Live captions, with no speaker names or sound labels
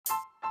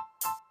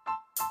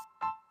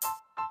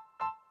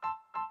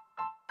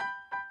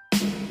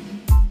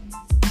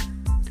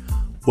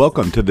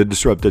Welcome to the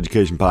Disrupt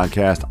Education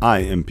Podcast. I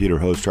am Peter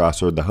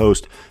Hostrasser, the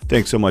host.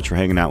 Thanks so much for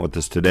hanging out with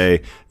us today.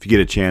 If you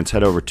get a chance,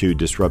 head over to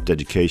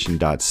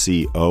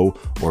disrupteducation.co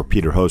or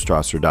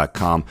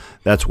peterhostrasser.com.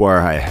 That's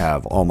where I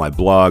have all my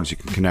blogs. You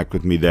can connect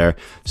with me there,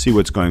 see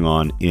what's going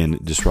on in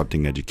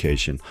disrupting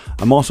education.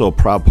 I'm also a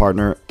proud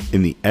partner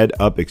in the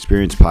EdUp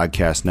Experience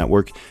Podcast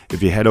Network.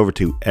 If you head over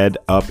to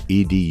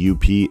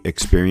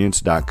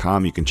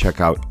edupexperience.com, you can check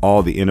out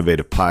all the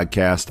innovative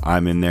podcasts.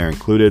 I'm in there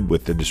included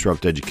with the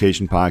Disrupt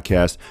Education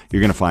Podcast.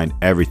 You're going to find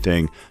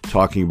everything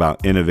talking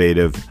about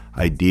innovative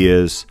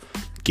ideas,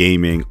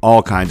 gaming,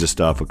 all kinds of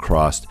stuff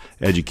across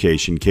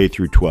education, K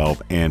through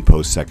 12 and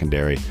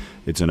post-secondary.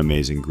 It's an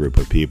amazing group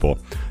of people.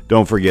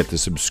 Don't forget to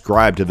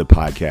subscribe to the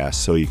podcast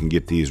so you can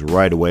get these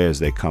right away as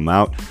they come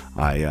out.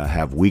 I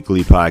have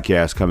weekly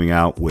podcasts coming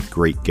out with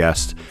great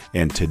guests,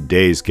 and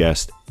today's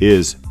guest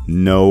is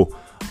no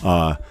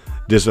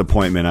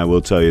disappointment, I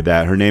will tell you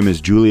that. Her name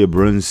is Julia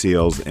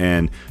Brunseals,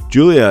 and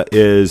Julia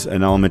is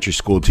an elementary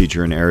school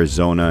teacher in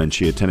Arizona, and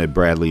she attended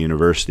Bradley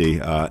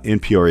University in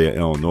Peoria,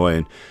 Illinois,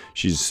 and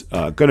she's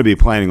going to be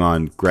planning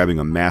on grabbing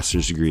a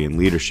master's degree in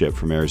leadership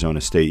from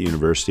Arizona State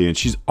University, and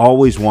she's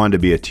always wanted to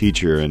be a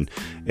teacher, and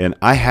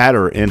I had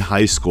her in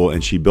high school,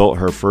 and she built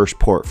her first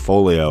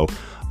portfolio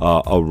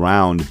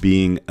around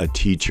being a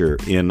teacher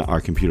in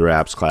our computer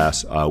apps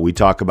class. We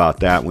talk about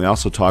that, and we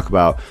also talk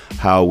about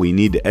how we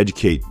need to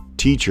educate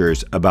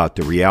teachers about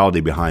the reality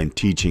behind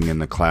teaching in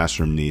the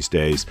classroom these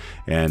days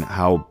and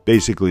how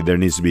basically there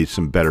needs to be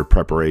some better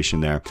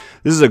preparation there.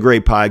 This is a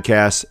great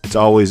podcast. It's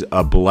always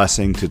a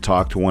blessing to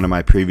talk to one of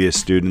my previous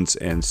students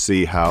and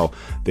see how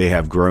they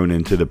have grown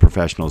into the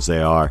professionals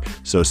they are.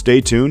 So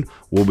stay tuned.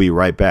 We'll be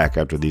right back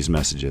after these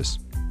messages.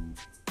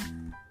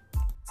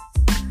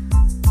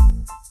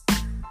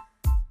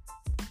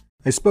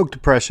 I spoke to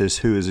Precious,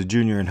 who is a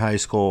junior in high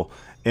school,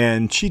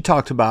 and she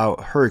talked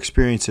about her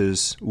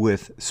experiences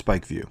with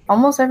SpikeView.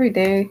 Almost every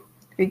day,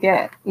 we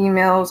get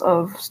emails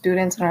of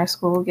students in our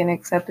school getting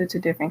accepted to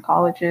different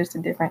colleges, to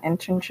different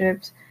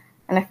internships.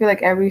 And I feel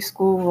like every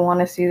school will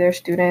want to see their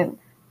student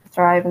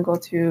thrive and go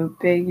to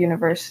big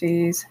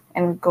universities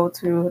and go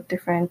to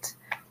different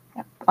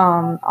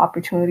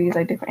opportunities,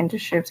 like different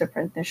internships,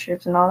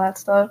 apprenticeships, and all that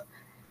stuff.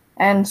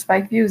 And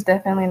SpikeView is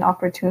definitely an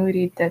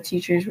opportunity that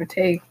teachers would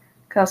take.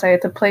 Because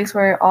it's a place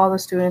where all the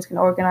students can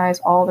organize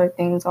all their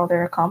things, all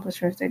their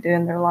accomplishments they did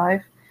in their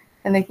life.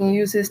 And they can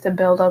use this to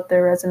build up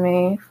their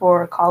resume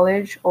for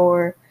college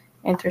or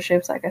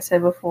internships, like I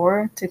said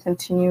before, to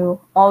continue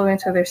all the way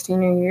into their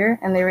senior year.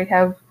 And they already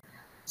have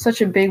such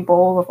a big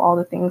bowl of all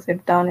the things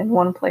they've done in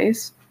one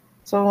place.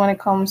 So when it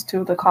comes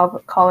to the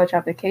college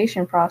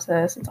application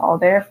process, it's all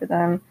there for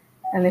them.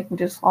 And they can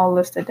just all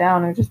list it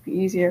down. It'll just be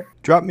easier.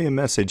 Drop me a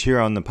message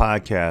here on the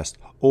podcast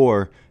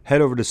or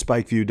head over to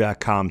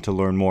spikeview.com to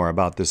learn more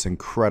about this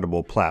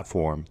incredible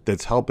platform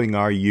that's helping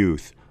our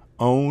youth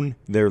own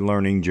their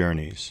learning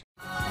journeys.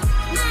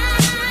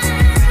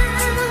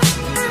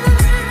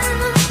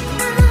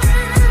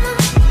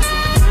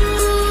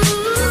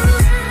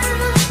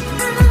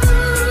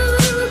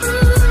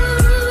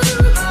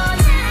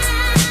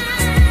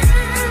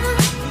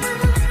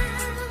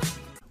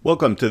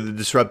 Welcome to the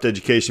Disrupt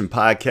Education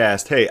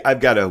Podcast. Hey,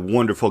 I've got a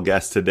wonderful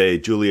guest today.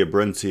 Julia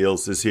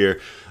Brunseals is here.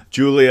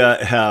 Julia,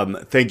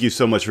 thank you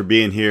so much for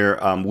being here.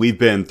 We've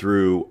been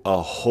through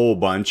a whole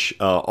bunch,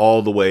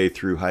 all the way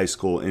through high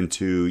school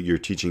into your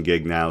teaching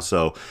gig now.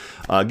 So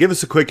give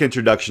us a quick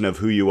introduction of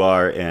who you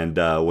are and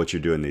what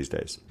you're doing these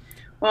days.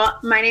 Well,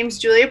 my name is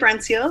Julia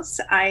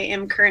Brunseals. I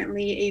am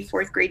currently a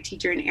fourth grade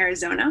teacher in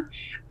Arizona.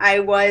 I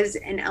was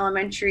an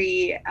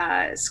elementary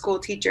school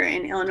teacher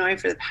in Illinois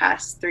for the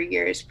past 3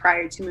 years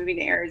prior to moving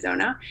to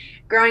Arizona.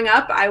 Growing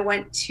up, I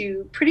went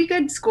to pretty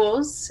good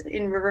schools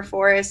in River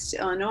Forest,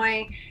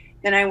 Illinois.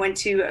 Then I went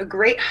to a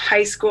great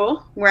high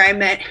school where I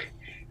met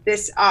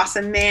this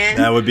awesome man.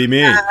 That would be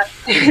me.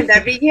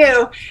 That'd be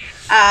you.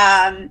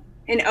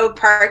 In Oak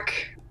Park,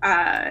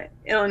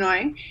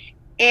 Illinois.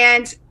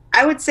 And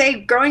I would say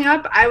growing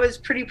up, I was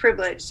pretty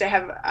privileged to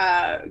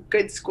have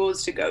good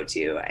schools to go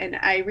to. And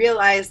I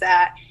realized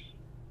that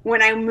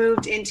when I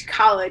moved into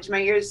college, my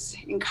years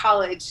in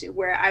college,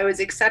 where I was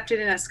accepted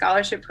in a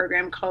scholarship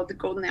program called the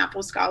Golden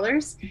Apple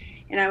Scholars.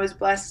 And I was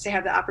blessed to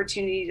have the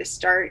opportunity to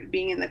start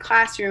being in the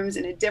classrooms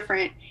in a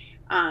different,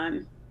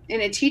 in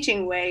a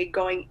teaching way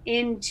going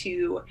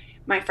into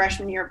my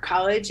freshman year of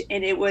college,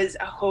 and it was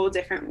a whole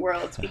different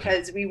world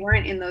because we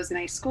weren't in those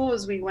nice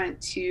schools. We went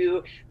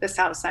to the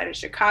south side of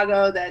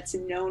Chicago that's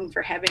known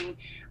for having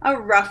a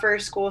rougher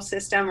school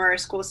system, or a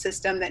school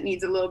system that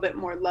needs a little bit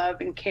more love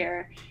and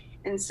care.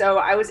 And so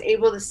I was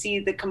able to see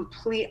the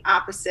complete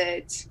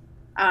opposite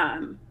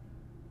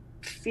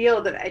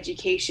field of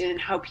education and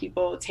how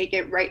people take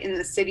it right in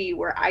the city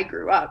where I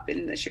grew up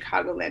in the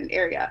Chicagoland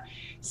area.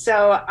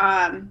 So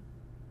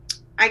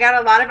I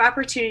got a lot of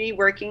opportunity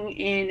working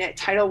in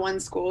Title I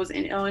schools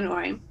in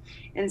Illinois.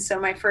 And so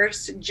my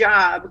first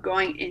job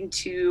going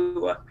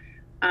into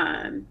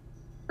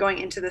going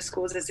into the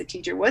schools as a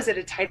teacher was at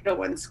a Title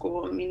I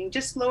school, meaning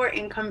just lower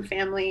income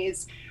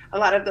families. A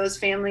lot of those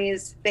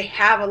families, they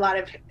have a lot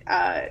of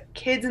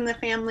kids in the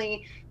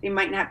family. They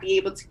might not be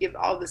able to give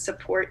all the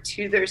support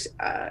to their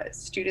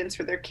students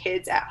or their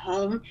kids at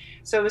home.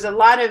 So it was a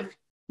lot of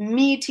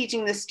me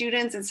teaching the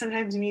students and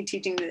sometimes me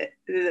teaching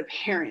the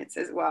parents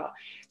as well.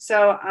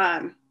 So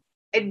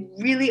it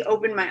really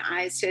opened my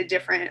eyes to a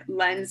different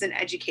lens in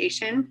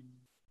education.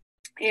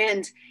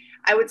 And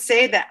I would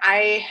say that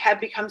I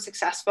have become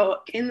successful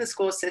in the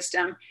school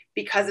system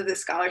because of the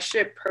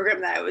scholarship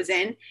program that I was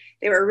in.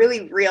 They were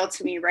really real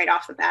to me right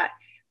off the bat,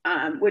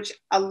 which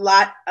a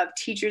lot of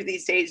teachers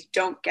these days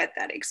don't get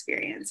that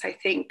experience. I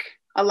think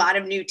a lot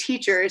of new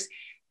teachers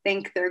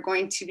think they're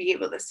going to be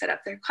able to set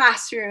up their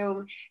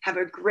classroom, have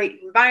a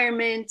great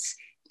environment.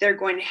 They're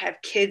going to have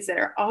kids that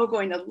are all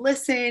going to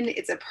listen.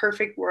 It's a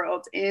perfect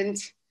world. And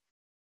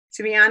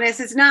to be honest,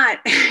 it's not.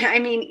 I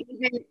mean,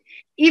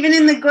 even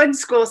in the good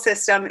school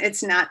system,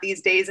 it's not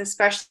these days,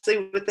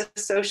 especially with the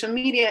social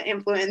media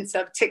influence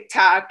of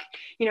TikTok,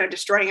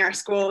 destroying our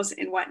schools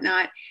and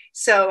whatnot.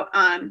 So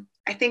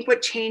I think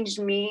what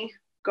changed me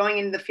going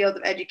into the field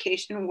of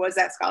education was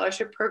that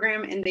scholarship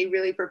program. And they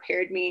really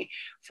prepared me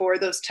for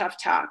those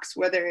tough talks,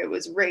 whether it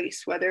was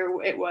race, whether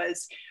it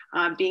was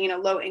being in a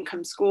low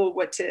income school,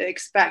 what to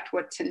expect,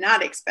 what to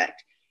not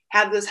expect.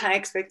 Have those high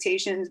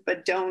expectations,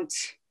 but don't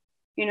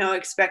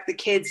expect the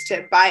kids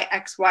to buy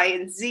X, Y,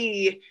 and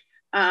Z.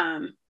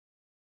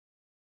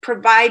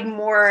 Provide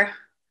more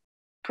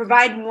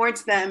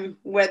to them,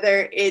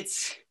 whether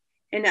it's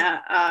in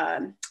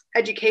a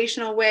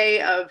educational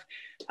way of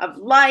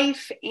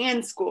life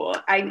and school.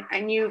 I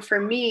knew for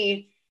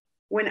me,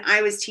 when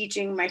I was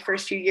teaching my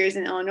first few years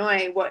in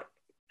Illinois,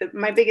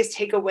 my biggest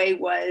takeaway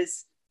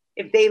was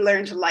if they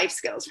learned life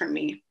skills from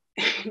me,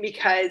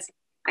 because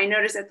I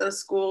noticed at those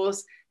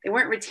schools, they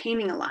weren't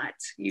retaining a lot.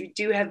 You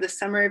do have the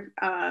summer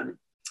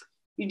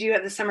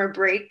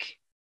break,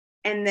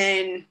 and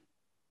then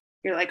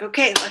you're like,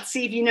 okay, let's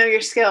see if you know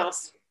your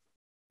skills.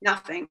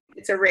 Nothing.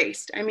 It's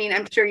erased. I mean,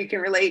 I'm sure you can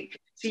relate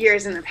to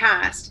years in the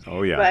past.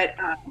 Oh yeah. But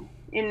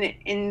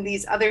in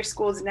these other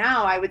schools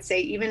now, I would say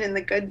even in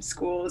the good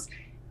schools,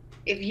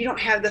 if you don't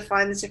have the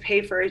funds to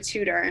pay for a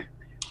tutor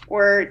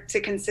or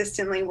to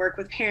consistently work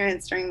with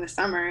parents during the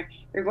summer,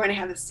 you're going to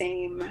have the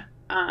same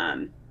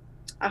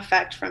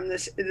effect from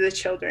the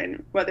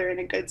children, whether in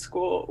a good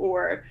school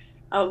or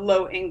a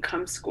low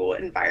income school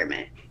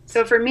environment.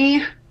 So for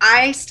me,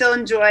 I still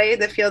enjoy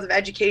the field of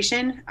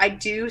education. I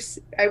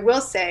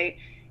will say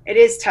it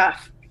is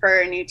tough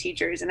for new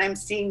teachers. And I'm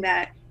seeing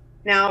that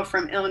now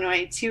from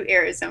Illinois to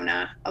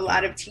Arizona. A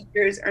lot of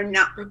teachers are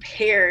not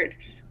prepared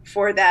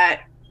for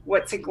that.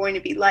 What's it going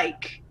to be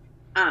like?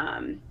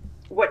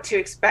 What to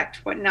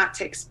expect, what not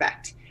to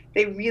expect.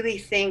 They really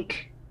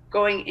think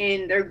going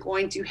in, they're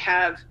going to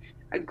have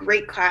a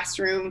great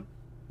classroom.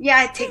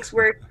 Yeah, it takes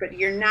work, but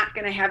you're not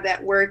going to have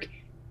that work.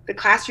 The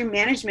classroom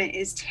management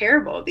is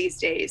terrible these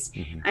days.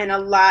 Mm-hmm. And a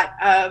lot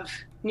of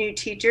new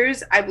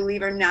teachers, I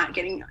believe, are not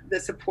getting the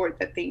support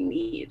that they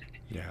need.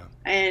 Yeah.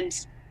 And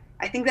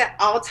I think that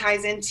all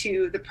ties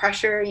into the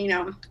pressure.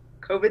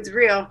 COVID's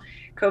real.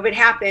 COVID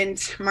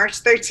happened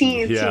March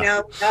 13th,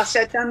 yeah. I'll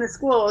shut down the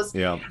schools.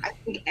 Yeah. I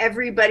think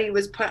everybody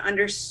was put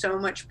under so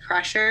much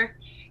pressure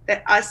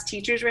that us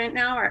teachers right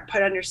now are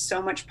put under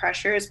so much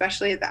pressure,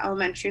 especially at the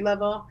elementary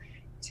level.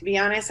 To be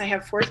honest, I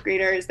have fourth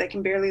graders that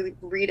can barely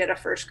read at a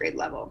first grade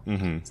level.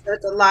 Mm-hmm. So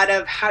it's a lot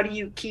of how do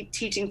you keep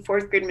teaching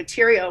fourth grade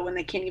material when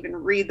they can't even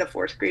read the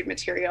fourth grade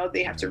material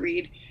they have to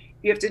read.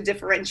 You have to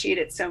differentiate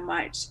it so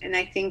much. And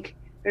I think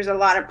there's a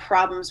lot of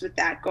problems with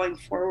that going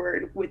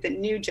forward with the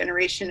new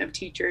generation of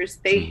teachers.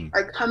 They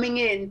are coming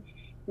in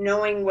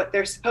knowing what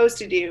they're supposed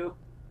to do.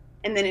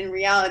 And then in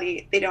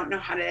reality, they don't know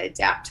how to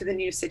adapt to the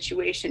new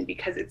situation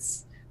because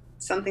it's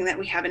something that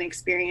we haven't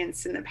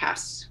experienced in the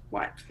past,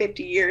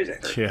 50 years or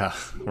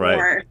right.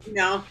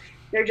 more.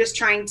 They're just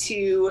trying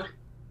to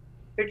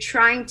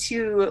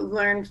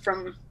learn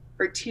from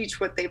or teach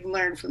what they've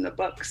learned from the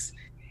books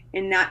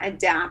and not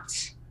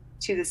adapt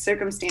to the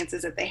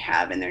circumstances that they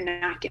have, and they're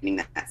not getting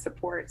that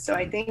support. So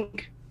I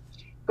think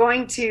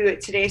going to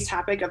today's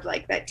topic of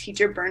like that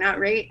teacher burnout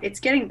rate, it's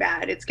getting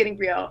bad. It's getting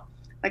real.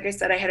 Like I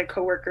said, I had a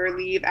coworker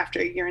leave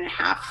after a year and a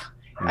half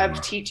of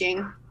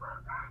teaching,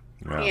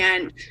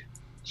 and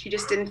she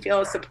just didn't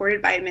feel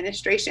supported by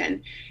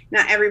administration.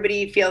 Not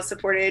everybody feels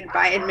supported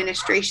by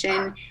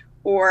administration,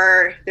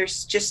 or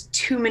there's just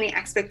too many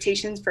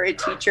expectations for a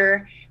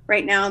teacher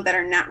right now that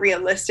are not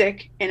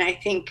realistic. And I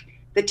think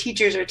the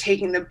teachers are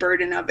taking the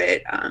burden of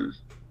it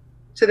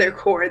to their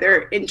core.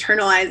 They're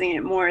internalizing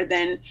it more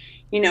than,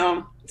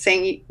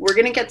 saying we're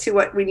going to get to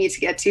what we need to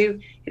get to.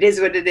 It is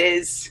what it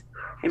is,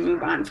 and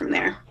move on from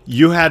there.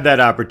 You had that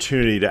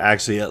opportunity to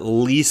actually at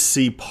least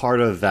see part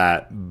of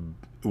that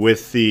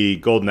with the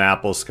Golden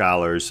Apple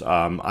Scholars.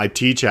 I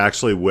teach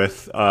actually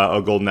with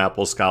a Golden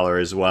Apple Scholar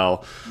as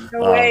well.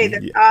 No way,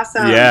 that's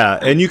awesome. Yeah,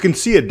 and you can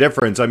see a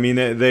difference. I mean,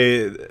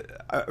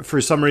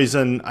 for some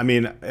reason, I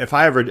mean, if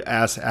I ever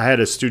asked, I had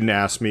a student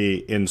ask me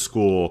in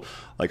school,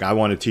 like, I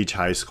want to teach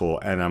high school.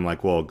 And I'm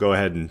like, well, go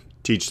ahead and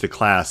teach the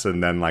class.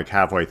 And then like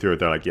halfway through it,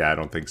 they're like, yeah, I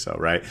don't think so.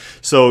 Right.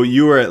 So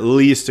you were at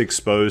least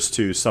exposed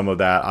to some of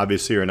that.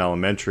 Obviously you're in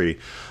elementary.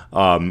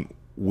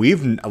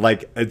 We've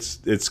like,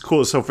 it's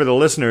cool. So for the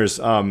listeners,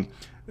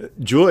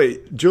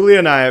 Julia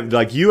and I,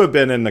 like, you have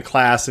been in the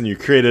class and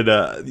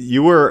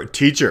you were a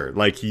teacher,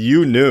 like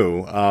you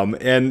knew.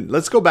 And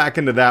let's go back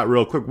into that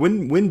real quick.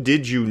 When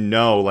did you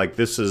know, like,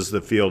 this is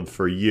the field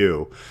for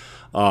you?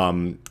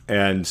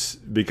 And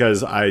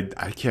because I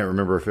can't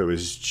remember if it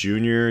was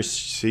junior,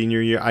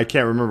 senior year. I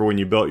can't remember when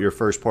you built your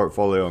first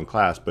portfolio in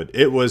class, but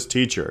it was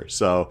teacher.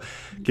 So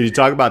can you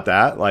talk about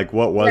that? Like,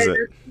 what was it?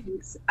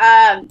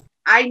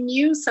 I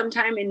knew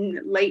sometime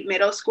in late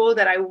middle school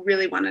that I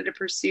really wanted to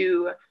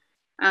pursue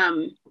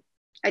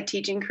a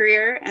teaching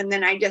career. And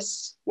then I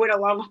just went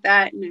along with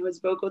that, and I was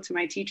vocal to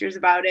my teachers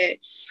about it.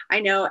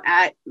 I know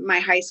at my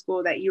high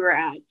school that you were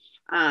at,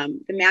 the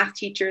math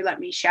teacher let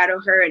me shadow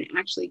her and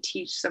actually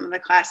teach some of the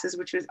classes,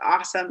 which was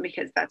awesome,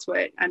 because that's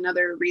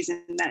another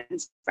reason that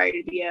inspired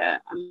me to be a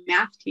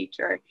math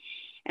teacher.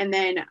 And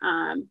then,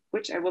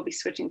 which I will be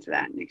switching to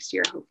that next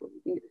year, hopefully,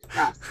 fingers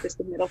crossed,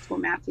 just a middle school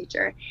math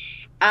teacher.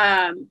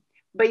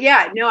 But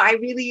yeah, no, I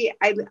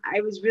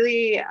was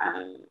really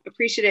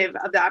appreciative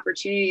of the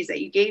opportunities that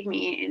you gave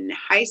me in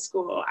high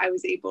school. I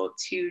was able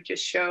to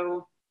just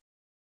show,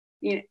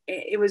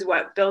 it was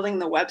building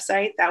the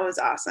website. That was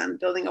awesome.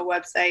 Building a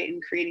website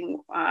and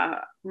creating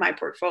my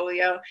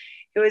portfolio.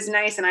 It was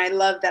nice. And I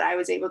love that I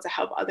was able to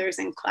help others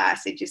in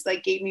class. It just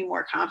like gave me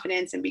more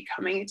confidence in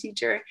becoming a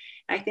teacher.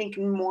 And I think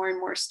more and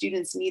more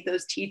students need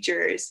those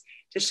teachers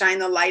to shine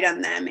the light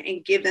on them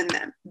and give them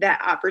that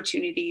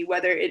opportunity,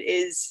 whether it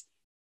is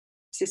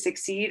to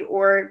succeed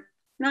or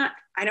not.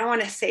 I don't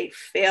want to say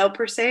fail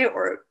per se,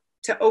 or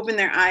to open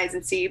their eyes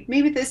and see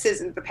maybe this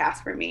isn't the path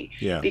for me.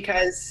 Yeah.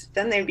 Because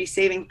then they'd be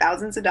saving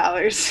thousands of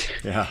dollars.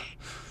 Yeah.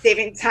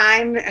 Saving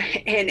time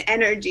and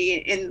energy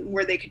in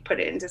where they could put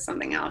it into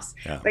something else.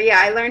 Yeah. But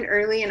yeah, I learned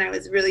early, and I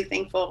was really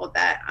thankful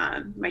that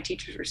my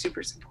teachers were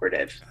super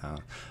supportive.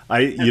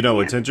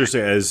 What's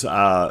interesting is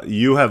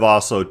you have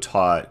also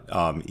taught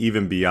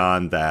even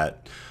beyond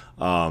that,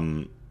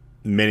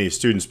 many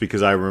students,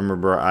 because I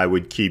remember I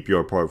would keep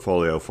your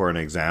portfolio for an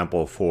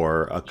example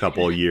for a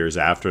couple of years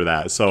after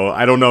that. So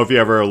I don't know if you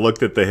ever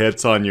looked at the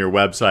hits on your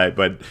website,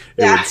 but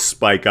it would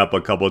spike up a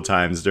couple of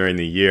times during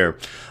the year.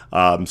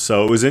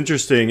 So it was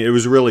interesting. It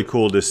was really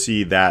cool to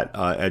see that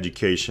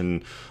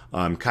education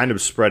kind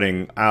of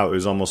spreading out. It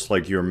was almost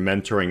like you're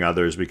mentoring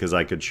others, because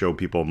I could show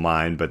people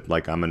mine, but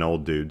like, I'm an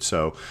old dude.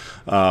 So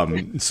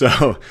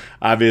so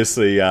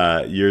obviously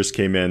yours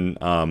came in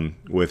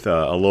with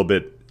a little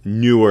bit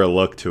newer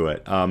look to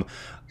it.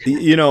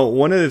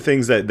 One of the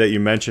things that you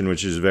mentioned,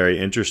 which is very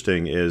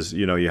interesting, is,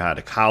 you had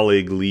a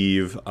colleague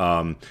leave.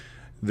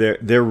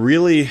 They're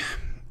really,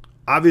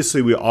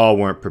 obviously we all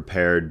weren't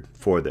prepared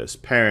for this.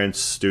 Parents,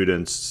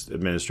 students,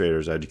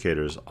 administrators,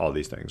 educators, all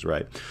these things,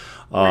 right?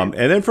 And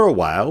then for a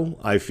while,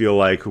 I feel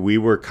like we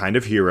were kind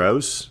of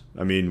heroes.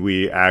 I mean,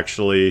 we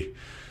actually,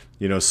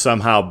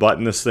 somehow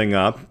buttoned this thing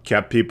up,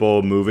 kept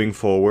people moving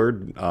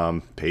forward.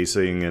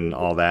 Pacing and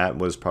all that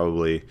was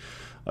probably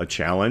a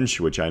challenge,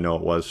 which I know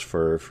it was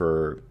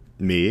for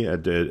me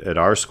at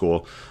our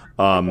school.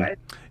 How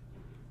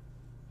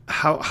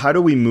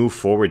do we move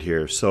forward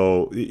here?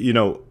 So,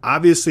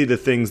 obviously the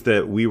things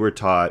that we were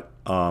taught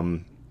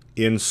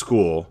in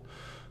school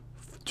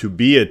to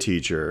be a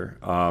teacher,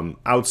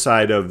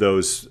 outside of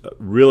those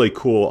really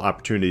cool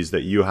opportunities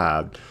that you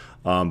had.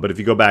 But if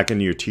you go back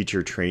into your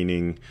teacher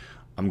training,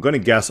 I'm going to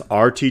guess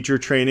our teacher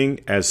training,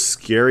 as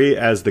scary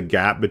as the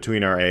gap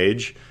between our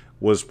age,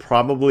 was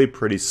probably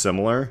pretty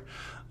similar.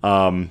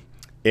 I'm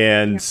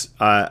just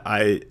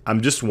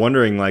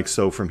wondering, like,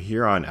 so from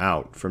here on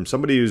out, from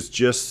somebody who's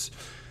just,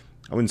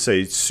 I wouldn't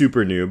say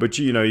super new, but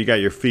you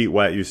got your feet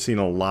wet, you've seen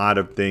a lot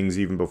of things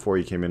even before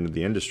you came into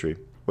the industry.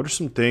 What are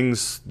some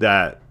things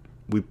that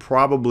we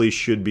probably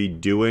should be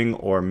doing,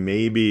 or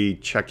maybe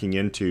checking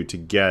into, to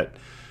get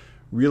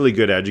really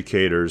good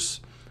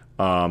educators,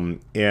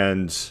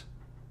 and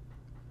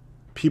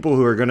people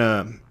who are going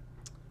to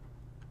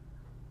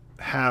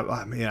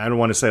I don't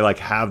want to say like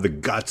have the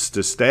guts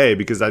to stay,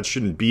 because that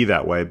shouldn't be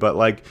that way, but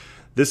like,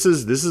 this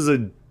is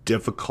a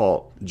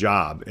difficult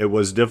job. It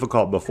was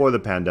difficult before the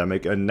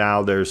pandemic, and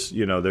now there's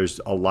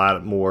a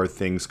lot more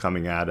things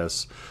coming at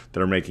us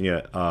that are making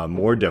it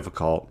more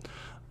difficult.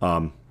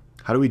 How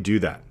do we do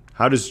that?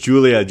 How does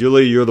Julia,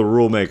 you're the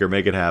rule maker,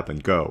 make it happen?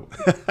 Go.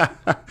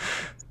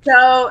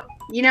 So,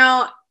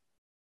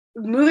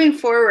 moving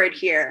forward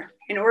here,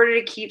 in order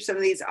to keep some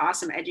of these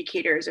awesome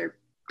educators or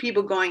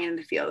people going into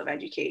the field of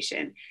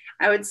education,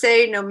 I would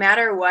say, no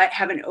matter what,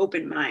 have an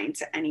open mind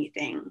to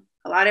anything.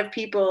 A lot of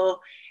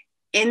people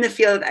in the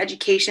field of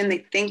education, they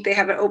think they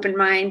have an open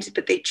mind,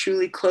 but they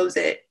truly close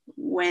it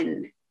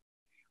when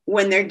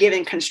when they're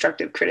given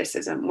constructive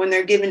criticism, when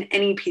they're given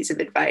any piece of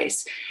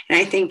advice. And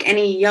I think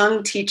any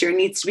young teacher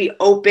needs to be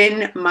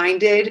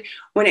open-minded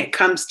when it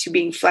comes to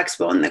being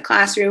flexible in the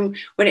classroom,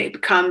 when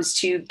it comes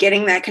to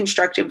getting that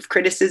constructive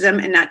criticism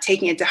and not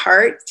taking it to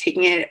heart,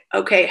 taking it,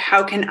 okay,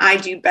 how can I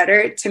do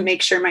better to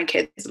make sure my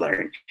kids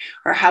learn?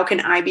 Or how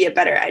can I be a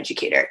better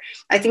educator?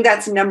 I think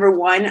that's number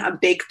one, a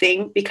big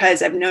thing,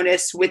 because I've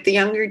noticed with the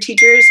younger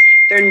teachers,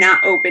 they're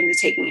not open to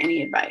taking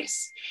any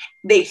advice.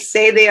 They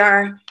say they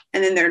are,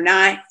 and then they're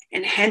not,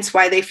 and hence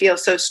why they feel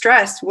so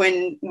stressed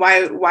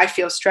why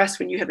feel stressed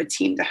when you have a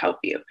team to help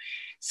you.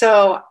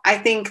 So I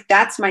think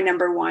that's my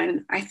number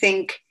one. I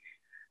think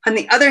on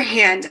the other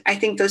hand, I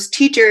think those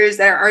teachers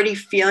that are already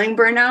feeling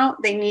burnout,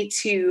 they need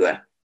to,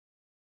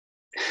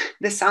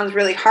 this sounds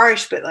really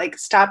harsh, but like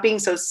stop being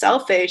so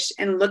selfish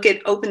and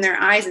open their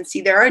eyes and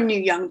see there are new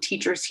young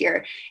teachers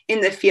here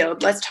in the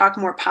field. Let's talk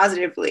more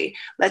positively.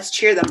 Let's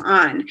cheer them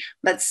on.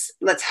 Let's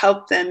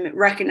help them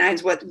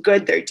recognize what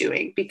good they're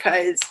doing,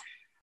 because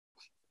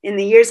in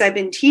the years I've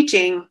been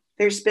teaching,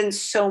 there's been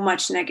so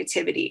much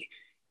negativity.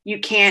 You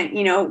can't,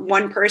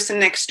 one person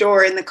next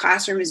door in the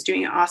classroom is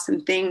doing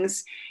awesome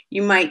things.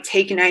 You might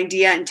take an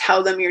idea and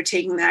tell them you're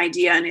taking the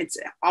idea, and it's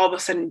all of a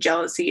sudden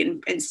jealousy.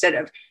 And instead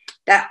of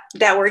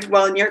that worked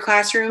well in your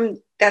classroom,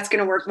 that's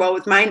going to work well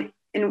with mine,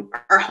 and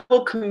our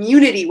whole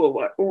community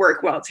will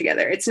work well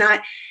together. It's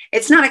not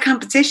a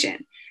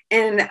competition.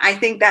 And I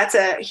think that's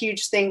a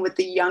huge thing with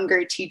the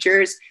younger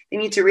teachers. They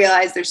need to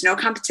realize there's no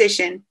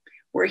competition.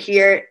 We're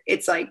here.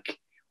 It's like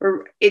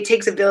it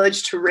takes a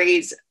village to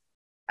raise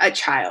a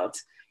child,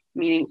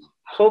 meaning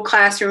whole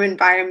classroom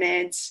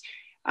environment,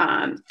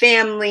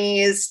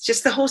 families,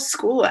 just the whole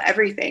school,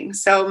 everything.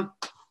 So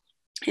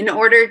in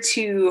order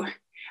to,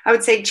 I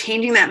would say,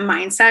 changing that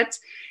mindset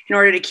in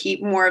order to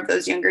keep more of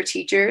those younger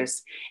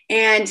teachers.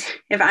 And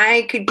if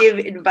I could give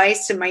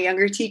advice to my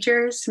younger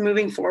teachers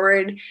moving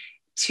forward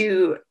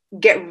to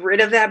get rid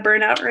of that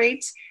burnout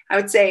rate, I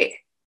would say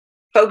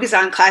focus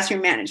on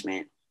classroom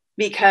management,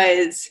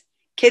 because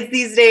kids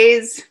these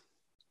days,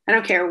 I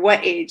don't care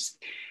what age,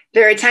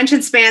 their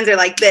attention spans are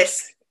like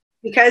this,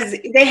 because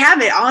they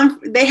have it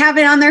on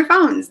their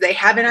phones. They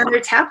have it on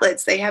their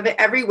tablets. They have it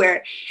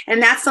everywhere.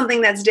 And that's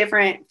something that's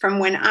different from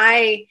when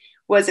I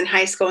was in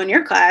high school in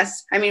your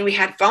class. I mean, we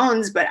had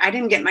phones, but I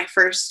didn't get my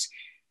first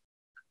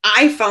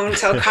iPhone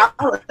till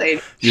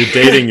college. You're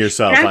dating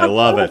yourself. I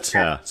love it.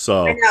 Yeah.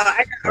 So I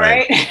know,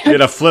 right? You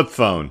had a flip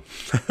phone.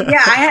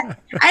 Yeah, I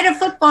had a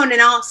flip phone,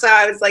 and also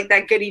I was like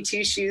that goody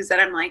two shoes that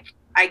I'm like,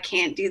 I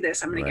can't do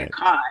this. I'm gonna get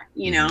caught.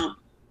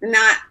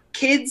 Not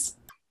kids.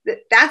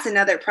 That's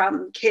another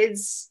problem.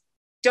 Kids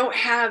don't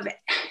have.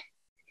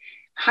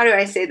 How do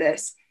I say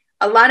this?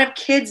 A lot of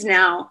kids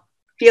now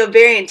feel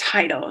very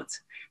entitled.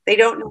 They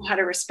don't know how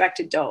to respect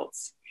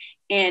adults,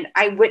 and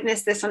I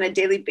witness this on a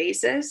daily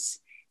basis.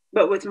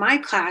 But with my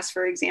class,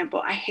 for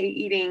example, I hate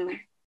eating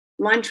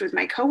lunch with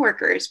my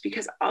coworkers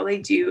because all they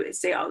do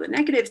is say all the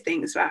negative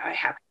things about how I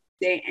have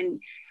today. And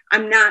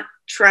I'm not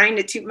trying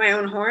to toot my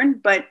own horn,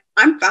 but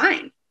I'm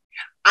fine.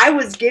 I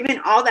was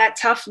given all that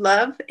tough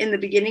love in the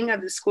beginning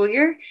of the school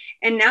year.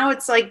 And now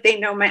it's like they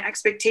know my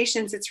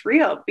expectations. It's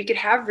real. We could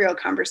have real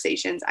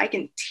conversations. I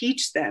can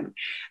teach them.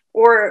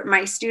 Or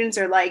my students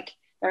are like,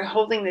 they're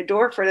holding the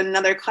door for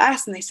another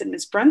class. And they said,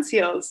 Ms.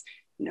 Brunseals,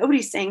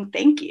 nobody's saying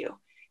thank you.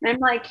 And I'm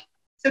like,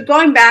 so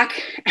going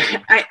back,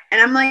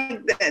 I'm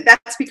like,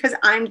 that's because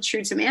I'm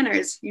true to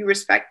manners. You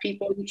respect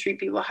people, you treat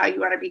people how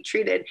you want to be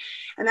treated.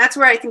 And that's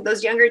where I think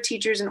those younger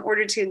teachers, in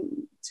order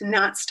to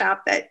not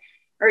stop that,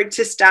 or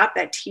to stop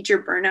that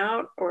teacher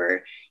burnout,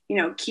 or,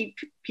 keep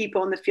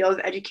people in the field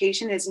of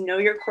education, is know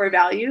your core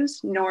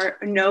values,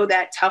 know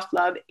that tough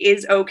love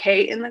is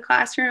okay in the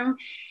classroom,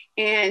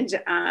 and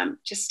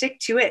just stick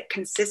to it.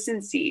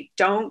 Consistency.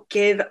 Don't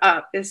give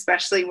up,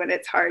 especially when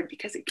it's hard,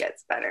 because it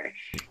gets better.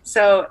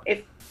 So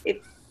if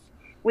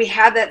we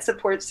have that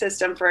support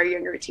system for our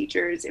younger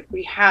teachers, if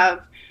we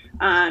have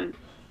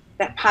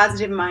that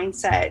positive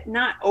mindset,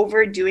 not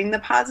overdoing the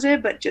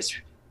positive, but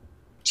just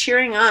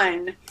cheering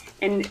on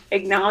and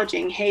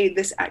acknowledging, hey,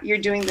 you're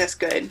doing this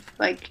good,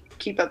 like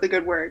keep up the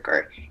good work,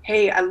 or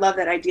hey, I love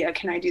that idea,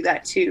 can I do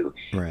that too?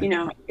 Right.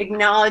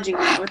 Acknowledging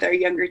that with our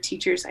younger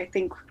teachers, I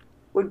think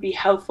would be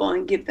helpful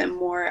and give them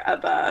more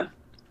of a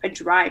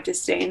drive to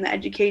stay in the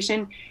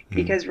education,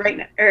 because right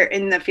now, or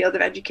in the field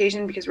of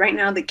education, because right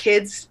now the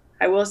kids,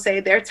 I will say,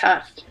 they're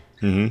tough,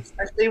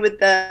 especially with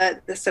the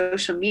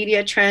social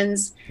media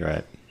trends.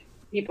 Right.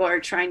 People are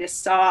trying to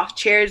saw off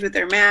chairs with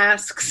their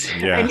masks.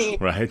 Yeah,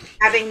 right.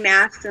 Having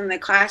masks in the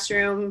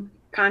classroom,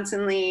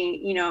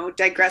 constantly,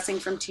 digressing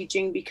from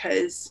teaching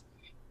because,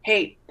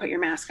 hey, put your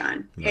mask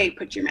on. Right. Hey,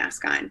 put your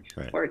mask on.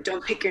 Right. Or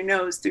don't pick your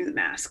nose through the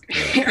mask.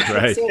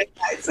 Right.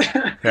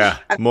 Yeah.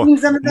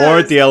 More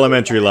at the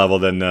elementary level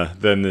than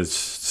the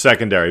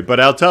secondary. But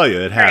I'll tell you,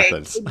 it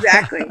happens. Right.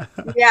 Exactly.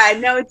 Yeah.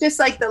 No, it's just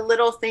like the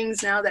little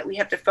things now that we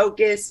have to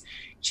focus,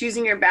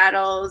 choosing your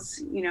battles,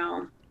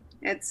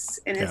 it's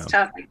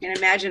tough. I can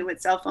imagine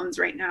with cell phones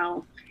right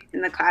now,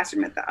 in the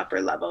classroom at the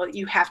upper level.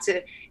 You have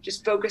to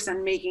just focus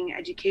on making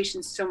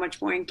education so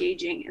much more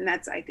engaging. And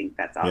I think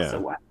that's also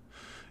what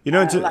you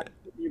know, a lot of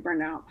people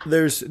burn out.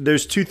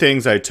 there's two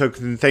things I took,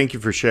 and thank you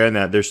for sharing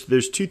that.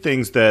 There's two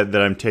things that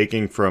I'm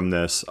taking from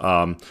this.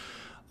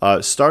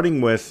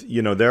 Starting with,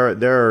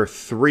 there are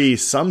 3,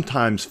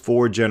 sometimes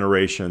 4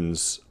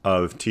 generations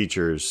of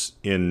teachers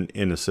in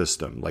a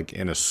system, like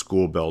in a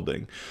school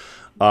building.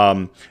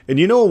 And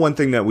one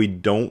thing that we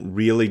don't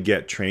really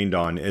get trained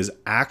on is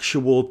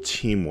actual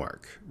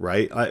teamwork,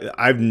 right?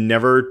 I've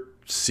never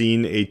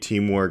seen a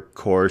teamwork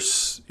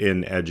course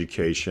in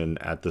education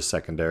at the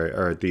secondary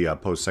or at the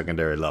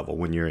post-secondary level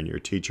when you're in your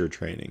teacher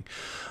training.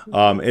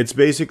 It's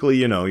basically,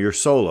 you're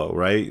solo,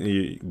 right?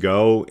 You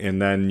go and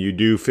then you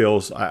do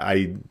feel,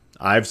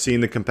 I've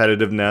seen the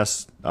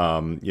competitiveness.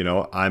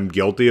 I'm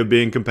guilty of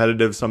being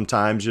competitive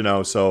sometimes,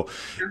 so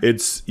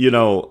it's,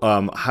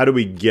 how do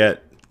we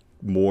get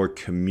more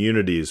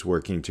communities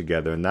working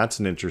together? And that's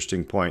an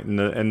interesting point.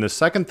 And the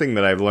second thing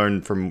that I've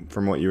learned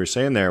from what you were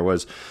saying there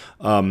was,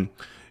 the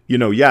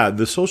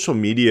social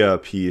media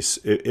piece,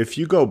 if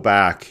you go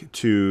back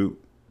to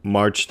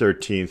March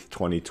 13th,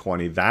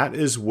 2020, that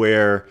is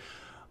where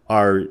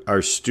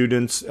our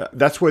students,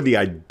 that's where the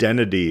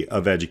identity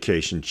of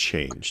education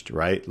changed,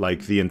 right?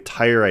 Like the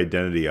entire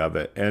identity of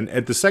it. And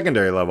at the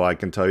secondary level, I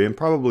can tell you, and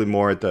probably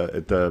more at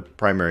the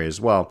primary as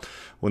well,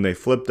 when they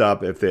flipped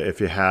up, if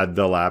you had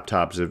the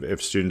laptops,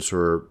 if students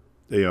were,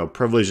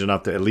 privileged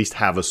enough to at least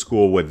have a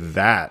school with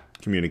that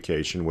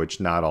communication,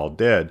 which not all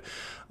did,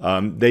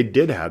 they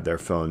did have their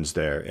phones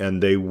there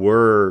and they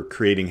were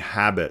creating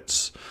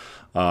habits.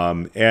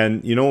 One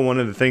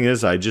of the things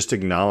is I just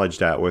acknowledged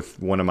that with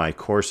one of my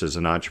courses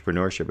in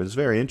entrepreneurship. It's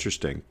very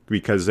interesting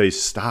because they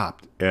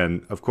stopped.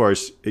 And of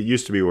course, it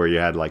used to be where you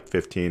had like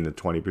 15 to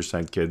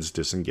 20% kids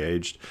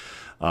disengaged.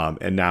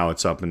 And now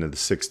it's up into the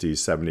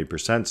 60s,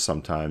 70%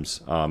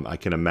 sometimes. I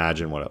can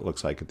imagine what it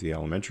looks like at the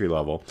elementary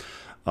level,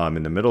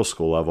 in the middle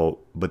school level.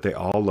 But they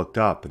all looked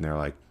up and they're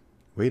like,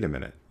 wait a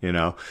minute,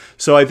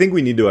 So I think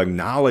we need to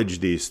acknowledge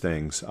these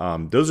things.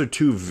 Those are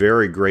 2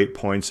 very great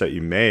points that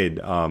you made.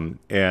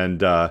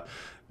 So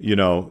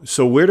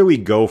where do we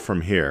go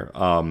from here?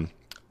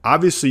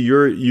 Obviously,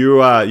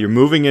 you're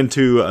moving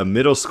into a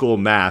middle school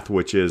math,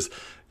 which is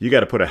you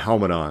got to put a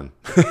helmet on,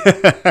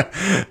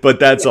 but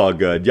that's all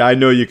good. Yeah, I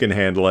know you can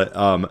handle it.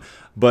 And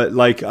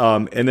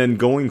then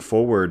going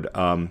forward,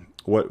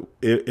 what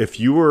if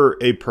you were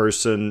a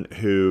person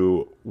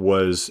who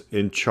was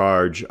in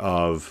charge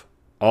of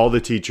all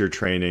the teacher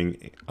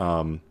training,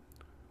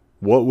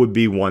 what would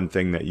be one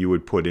thing that you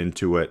would put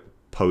into it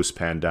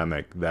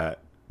post-pandemic that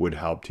would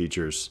help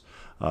teachers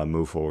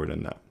move forward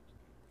in that?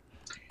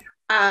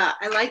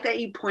 I like that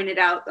you pointed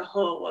out the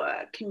whole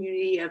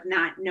community of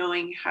not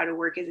knowing how to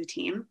work as a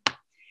team.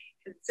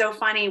 It's so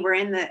funny. We're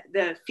in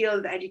the field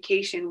of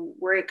education.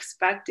 We're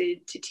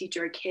expected to teach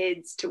our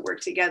kids to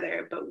work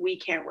together, but we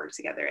can't work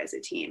together as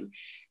a team.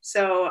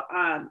 So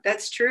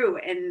that's true.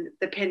 And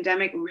the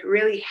pandemic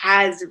really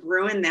has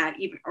ruined that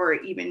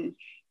even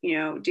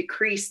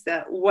decreased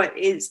the what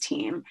is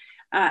team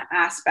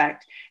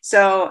aspect.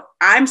 So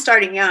I'm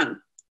starting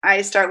young.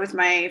 I start with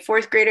my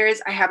 4th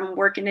graders. I have them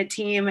work in a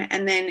team.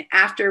 And then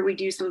after we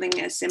do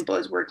something as simple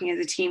as working as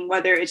a team,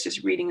 whether it's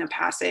just reading a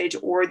passage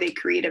or they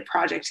create a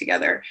project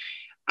together,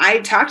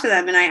 I talk to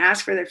them and I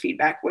ask for their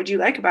feedback. What do you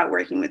like about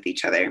working with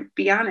each other?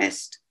 Be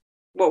honest.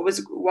 What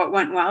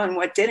went well and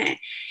what didn't?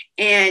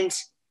 And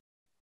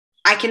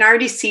I can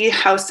already see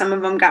how some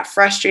of them got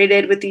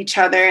frustrated with each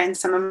other and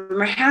some of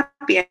them are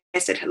happy. I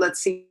said,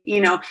 let's see,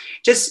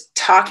 just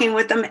talking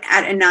with them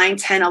at a 9,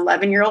 10,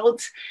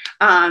 11-year-old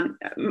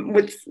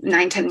with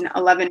 9, 10,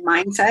 11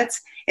 mindsets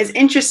is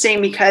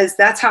interesting because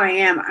that's how I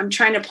am. I'm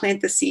trying to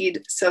plant the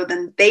seed so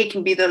then they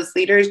can be those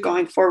leaders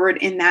going forward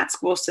in that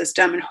school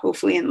system and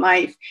hopefully in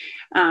life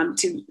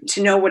to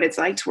know what it's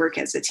like to work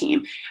as a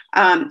team.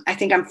 I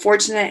think I'm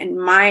fortunate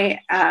in my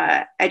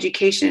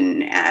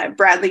education at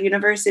Bradley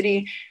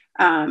University.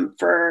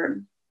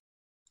 For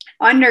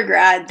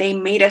undergrad, they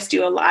made us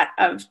do a lot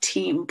of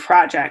team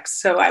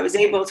projects. So I was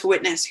able to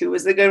witness who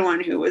was the good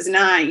one, who was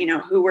not,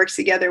 who works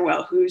together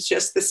well, who's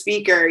just the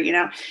speaker,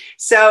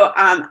 So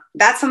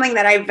that's something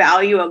that I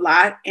value a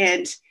lot.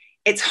 And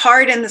it's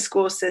hard in the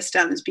school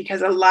systems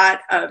because a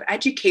lot of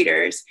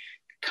educators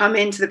come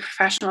into the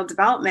professional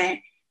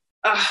development.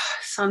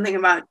 Something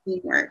about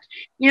teamwork,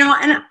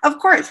 and of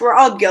course we're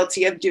all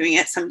guilty of doing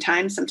it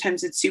sometimes.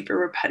 Sometimes it's super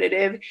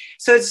repetitive.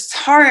 So it's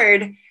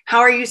hard. How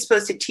are you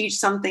supposed to teach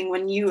something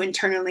when you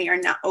internally are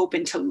not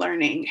open to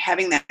learning,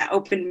 having that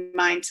open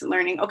mind to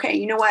learning? Okay,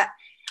 you know what?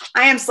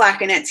 I am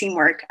slacking at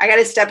teamwork. I got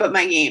to step up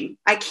my game.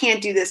 I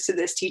can't do this to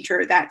this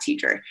teacher or that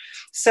teacher.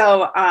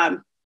 So,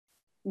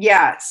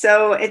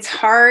 so it's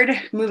hard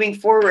moving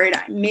forward.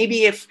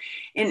 Maybe if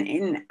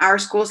in our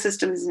school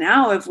systems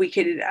now, if we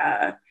could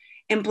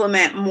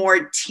implement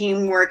more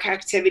teamwork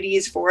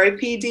activities for a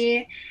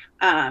PD,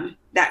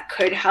 that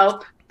could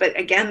help. But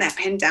again, that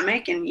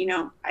pandemic and,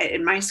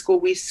 in my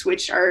school, we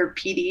switched our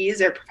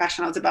PDs, our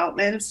professional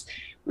developments.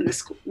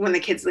 when the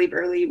kids leave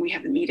early, we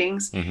have the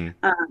meetings.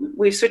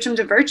 We've switched them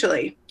to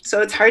virtually.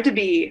 So it's hard to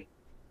be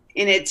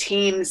in a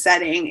team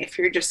setting if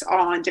you're just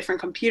all on different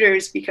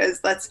computers, because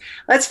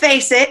let's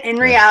face it, in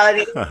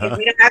reality, if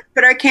we don't have to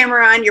put our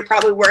camera on, you're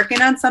probably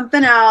working on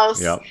something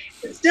else. Yep.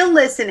 Still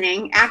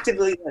listening,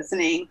 actively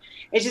listening.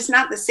 It's just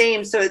not the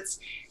same. So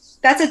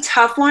that's a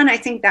tough one. I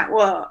think that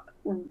will,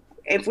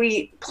 if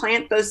we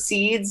plant those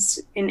seeds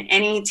in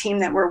any team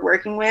that we're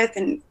working with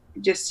and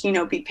just,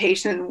 be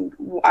patient and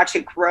watch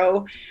it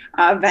grow,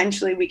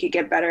 eventually we could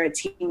get better at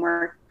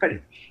teamwork. But,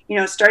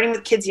 starting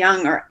with kids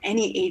young or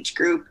any age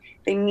group,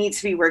 they need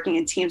to be working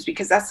in teams,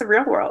 because that's the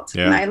real world.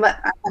 Yeah. And I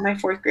let my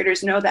fourth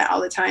graders know that all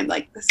the time.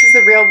 Like, this is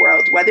the real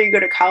world. Whether you go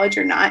to college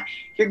or not,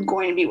 you're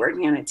going to be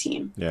working on a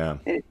team. Yeah.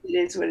 It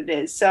is what it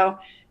is. So,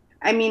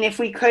 I mean, if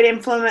we could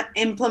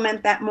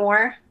implement that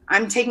more,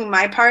 I'm taking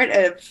my part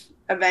of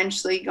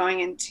eventually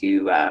going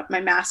into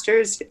my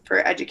master's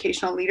for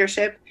educational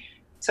leadership.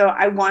 So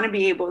I want to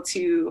be able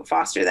to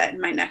foster that in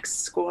my next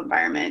school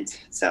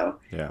environment. So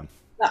yeah,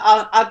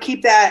 I'll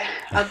keep that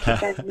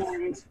in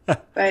mind.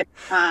 But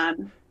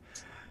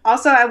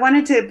also, I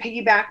wanted to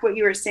piggyback what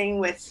you were saying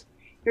you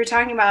were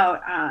talking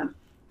about,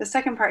 the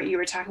second part you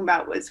were talking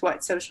about was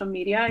what, social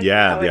media?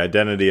 Yeah, the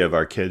identity of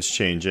our kids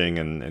changing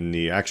and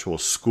the actual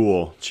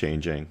school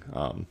changing.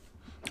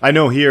 I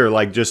know here,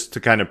 like, just to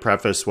kind of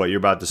preface what you're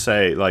about to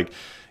say, like,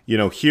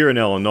 here in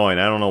Illinois,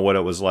 and I don't know what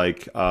it was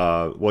like.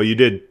 Well, you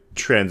did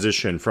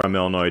transition from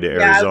Illinois to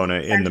Arizona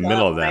in the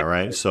middle of that,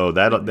 right? So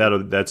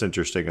that's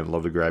interesting. I'd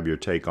love to grab your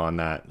take on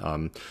that.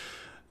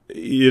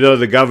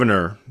 The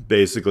governor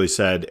basically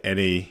said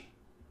any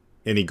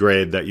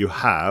grade that you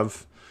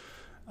have,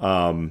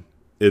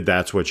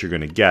 that's what you're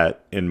going to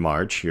get in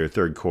March. Your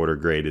third quarter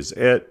grade is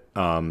it.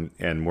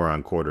 And we're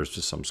on quarters,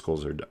 just some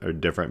schools are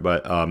different,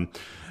 but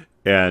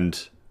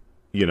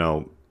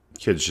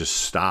kids just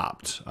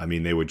stopped. I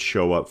mean, they would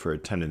show up for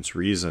attendance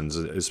reasons,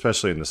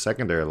 especially in the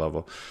secondary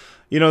level.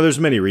 There's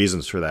many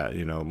reasons for that.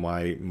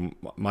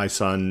 My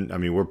son, I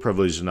mean, we're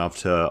privileged enough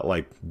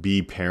to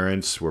be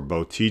parents. We're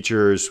both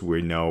teachers.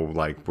 We know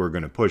we're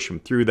going to push them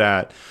through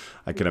that.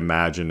 I can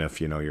imagine if,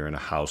 you're in a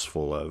house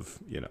full of,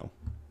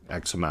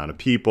 X amount of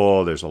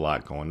people, there's a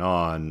lot going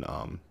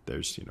on.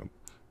 There's,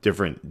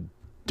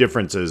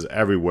 differences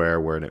everywhere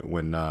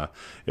when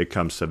it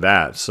comes to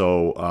that.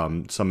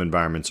 So some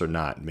environments are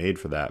not made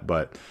for that,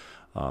 but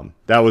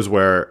that was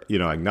where,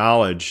 I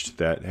acknowledged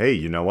that, hey,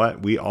 you know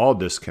what? We all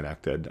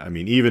disconnected. I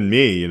mean, even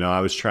me,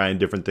 I was trying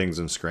different things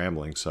and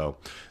scrambling. So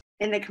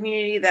in the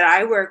community that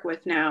I work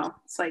with now,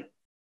 it's like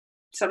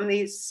some of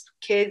these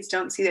kids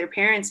don't see their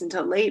parents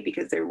until late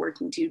because they're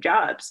working 2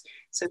 jobs.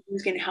 So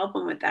who's going to help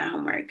them with that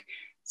homework?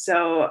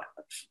 So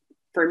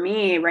for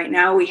me right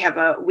now, we have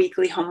a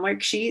weekly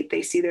homework sheet.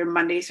 They see their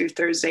Monday through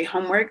Thursday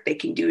homework. They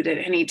can do it at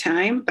any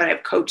time, but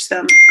I've coached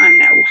them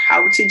on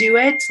how to do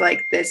it. Like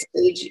this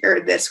age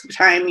or this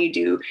time you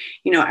do,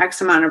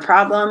 X amount of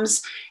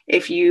problems.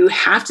 If you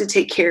have to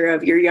take care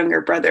of your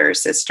younger brother or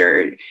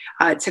sister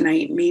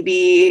tonight,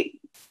 maybe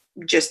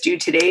just do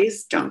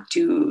today's, don't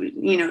do,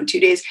 2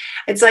 days.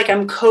 It's like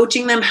I'm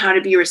coaching them how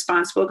to be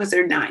responsible because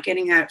they're not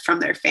getting that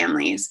from their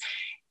families.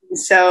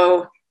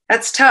 So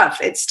that's tough.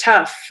 It's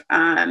tough.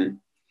 And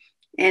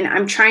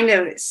I'm trying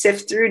to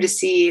sift through to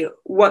see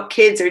what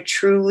kids are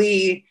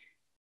truly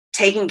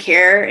taking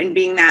care and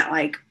being that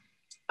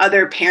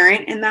other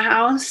parent in the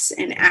house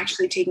and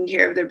actually taking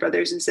care of their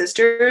brothers and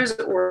sisters,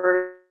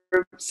 or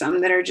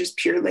some that are just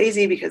pure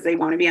lazy because they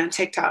want to be on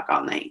TikTok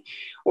all night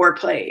or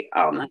play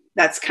all night.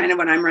 That's kind of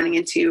what I'm running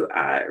into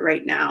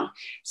right now.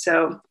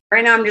 So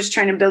right now I'm just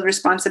trying to build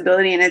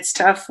responsibility, and it's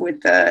tough with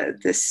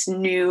this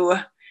new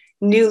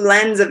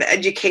lens of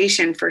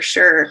education for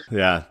sure.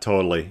 Yeah,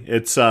 totally.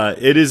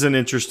 It is an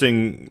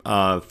interesting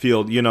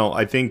field.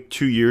 I think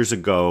 2 years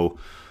ago,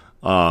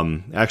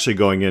 actually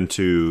going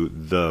into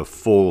the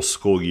full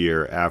school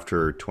year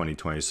after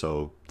 2020,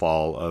 so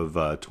fall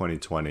of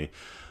 2020,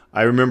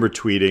 I remember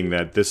tweeting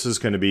that this is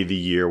going to be the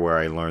year where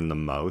I learned the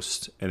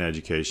most in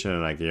education,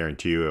 and I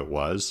guarantee you it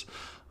was.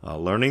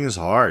 Learning is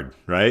hard,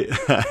 right?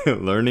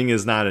 Learning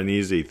is not an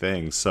easy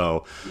thing.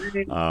 So,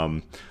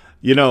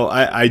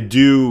 I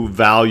do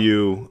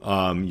value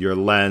your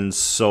lens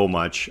so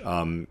much.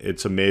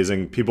 It's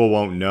amazing. People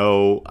won't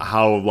know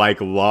how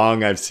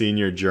long I've seen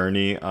your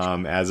journey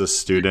as a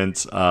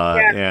student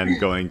and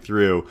going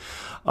through.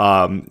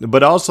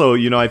 But also,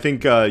 I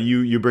think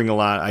you bring a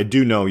lot. I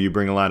do know you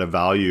bring a lot of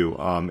value.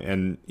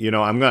 And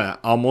I'm gonna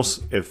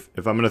almost, if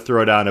I'm gonna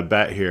throw down a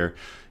bet here,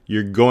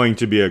 you're going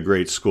to be a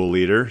great school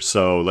leader.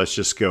 So let's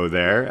just go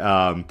there.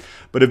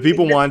 But if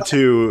people want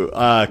to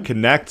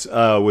connect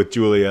with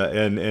Julia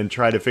and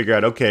try to figure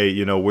out,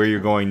 okay, where you're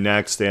going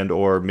next, and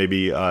or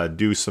maybe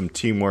do some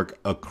teamwork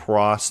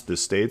across the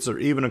states or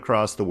even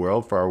across the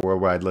world for our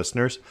worldwide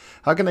listeners,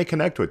 how can they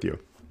connect with you?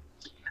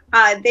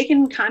 They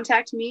can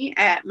contact me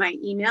at my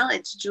email.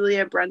 It's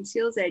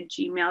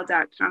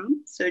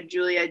juliabrunseals@gmail.com. So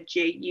Julia,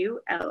 Julia.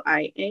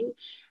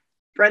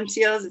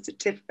 Brunseals, it's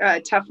a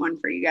tough one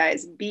for you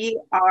guys. BRUYNSEALS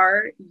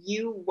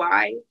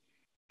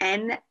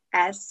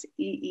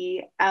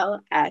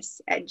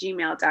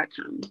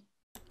SEELS@gmail.com.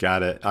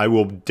 Got it. I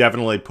will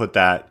definitely put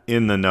that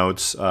in the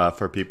notes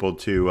for people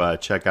to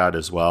check out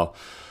as well.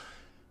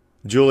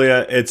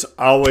 Julia, it's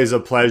always a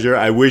pleasure.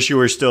 I wish you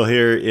were still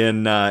here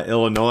in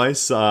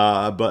Illinois,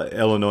 but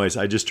Illinois,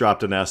 I just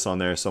dropped an S on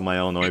there, so my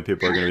Illinois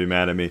people are going to be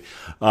mad at me.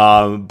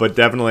 But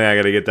definitely I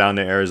got to get down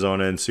to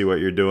Arizona and see what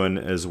you're doing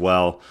as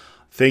well.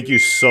 Thank you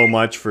so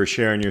much for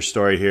sharing your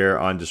story here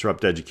on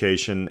Disrupt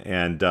Education.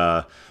 And,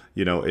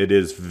 it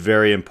is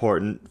very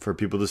important for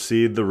people to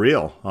see the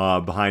real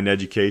behind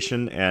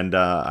education. And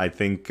I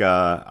think,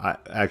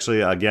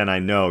 I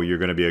know you're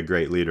going to be a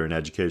great leader in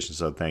education.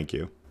 So thank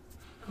you.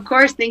 Of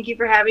course, thank you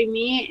for having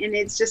me. And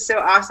it's just so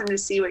awesome to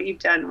see what you've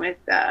done with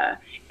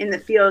in the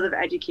field of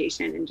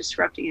education and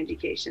disrupting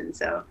education.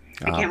 So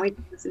I can't wait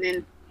to listen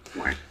in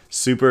more.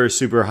 Super,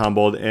 super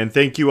humbled. And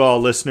thank you all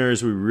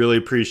listeners. We really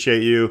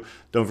appreciate you.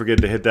 Don't forget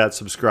to hit that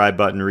subscribe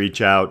button, reach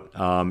out,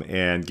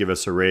 and give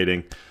us a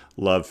rating.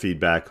 Love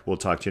feedback. We'll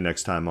talk to you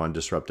next time on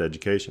Disrupt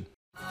Education.